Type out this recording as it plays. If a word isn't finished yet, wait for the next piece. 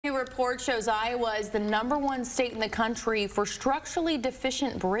new report shows Iowa is the #1 state in the country for structurally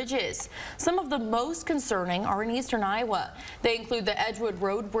deficient bridges. Some of the most concerning are in eastern Iowa. They include the Edgewood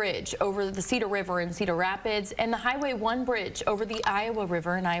Road Bridge over the Cedar River in Cedar Rapids and the Highway 1 bridge over the Iowa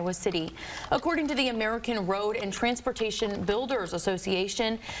River in Iowa City. According to the American Road and Transportation Builders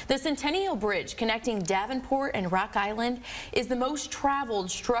Association, the Centennial Bridge connecting Davenport and Rock Island is the most traveled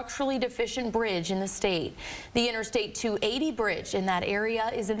structurally deficient bridge in the state. The Interstate 280 bridge in that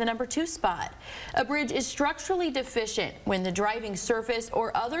area is in the #2 spot. A bridge is structurally deficient when the driving surface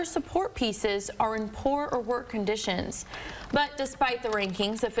or other support pieces are in poor or worse conditions. But despite the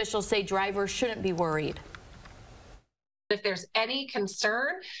rankings, officials say drivers shouldn't be worried. If there's any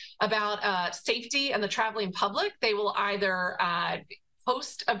concern about safety and the traveling public, they will either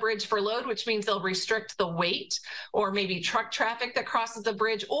post a bridge for load, which means they'll restrict the weight or maybe truck traffic that crosses the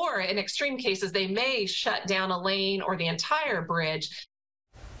bridge, or in extreme cases, they may shut down a lane or the entire bridge.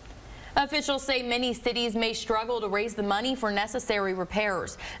 Officials say many cities may struggle to raise the money for necessary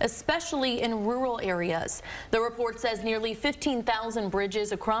repairs, especially in rural areas. The report says nearly 15,000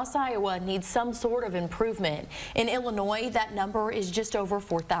 bridges across Iowa need some sort of improvement. In Illinois, that number is just over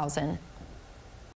 4,000.